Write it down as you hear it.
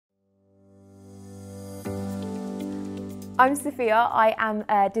I'm Sophia. I am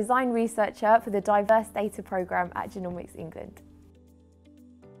a design researcher for the Diverse Data Programme at Genomics England.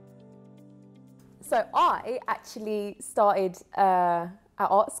 So I actually started at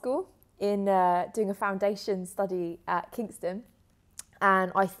art school in doing a foundation study at Kingston,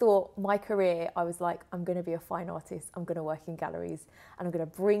 and I thought my career, I was like, I'm going to be a fine artist, I'm going to work in galleries and I'm going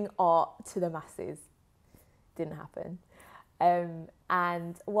to bring art to the masses. Didn't happen.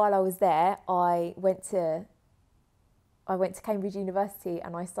 And while I was there, I went to Cambridge University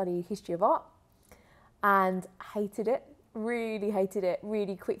and I studied history of art and hated it,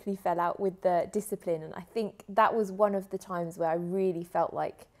 really quickly fell out with the discipline. And I think that was one of the times where I really felt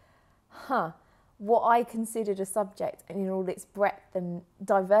like, what I considered a subject and in all its breadth and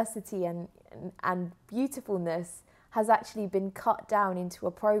diversity and beautifulness has actually been cut down into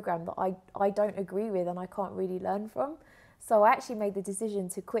a programme that I don't agree with and I can't really learn from. So I actually made the decision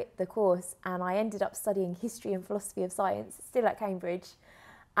to quit the course and I ended up studying history and philosophy of science, still at Cambridge.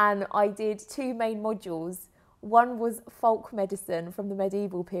 And I did two main modules. One was folk medicine from the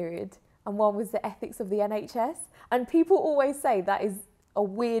medieval period and one was the ethics of the NHS. And people always say that is a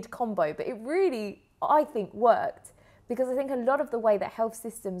weird combo, but it really, I think, worked, because I think a lot of the way that health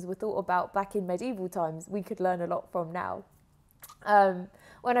systems were thought about back in medieval times, we could learn a lot from now.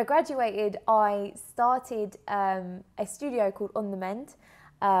 When I graduated, I started a studio called On The Mend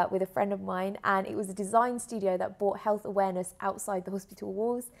with a friend of mine, and it was a design studio that brought health awareness outside the hospital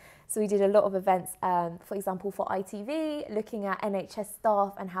walls. So we did a lot of events, for example, for ITV, looking at NHS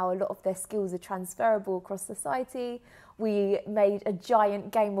staff and how a lot of their skills are transferable across society. We made a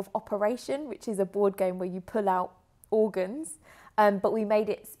giant game of Operation, which is a board game where you pull out organs. But we made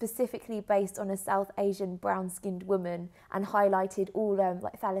it specifically based on a South Asian brown-skinned woman and highlighted all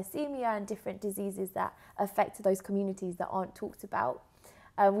like thalassemia and different diseases that affect those communities that aren't talked about.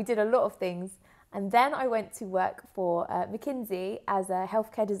 We did a lot of things. And then I went to work for McKinsey as a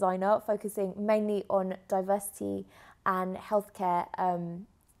healthcare designer, focusing mainly on diversity and healthcare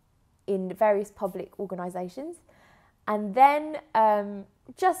in various public organisations. And then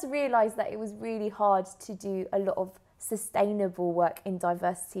just realised that it was really hard to do a lot of sustainable work in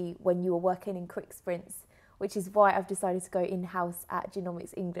diversity when you are working in quick sprints, which is why I've decided to go in-house at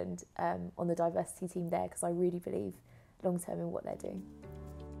Genomics England on the diversity team there, because I really believe long-term in what they're doing.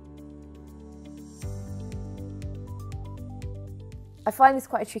 I find this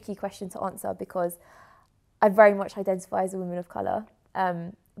quite a tricky question to answer because I very much identify as a woman of colour,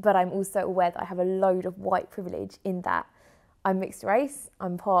 but I'm also aware that I have a load of white privilege in that I'm mixed race,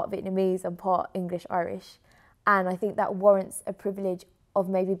 I'm part Vietnamese, I'm part English-Irish. And I think that warrants a privilege of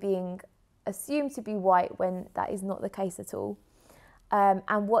maybe being assumed to be white when that is not the case at all.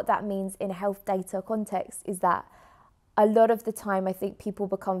 And what that means in a health data context is that a lot of the time I think people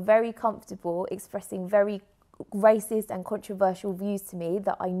become very comfortable expressing very racist and controversial views to me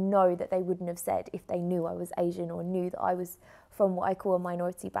that I know that they wouldn't have said if they knew I was Asian or knew that I was from what I call a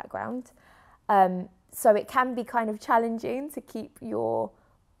minority background. So it can be kind of challenging to keep your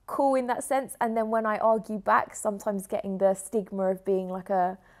cool in that sense, and then when I argue back, sometimes getting the stigma of being like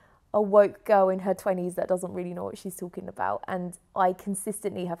a woke girl in her 20s that doesn't really know what she's talking about. And I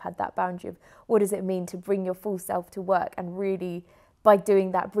consistently have had that boundary of what does it mean to bring your full self to work, and really by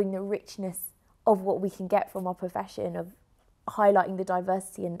doing that bring the richness of what we can get from our profession, of highlighting the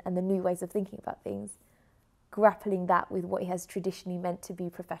diversity and the new ways of thinking about things, grappling that with what it has traditionally meant to be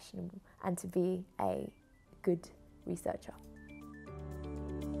professional and to be a good researcher.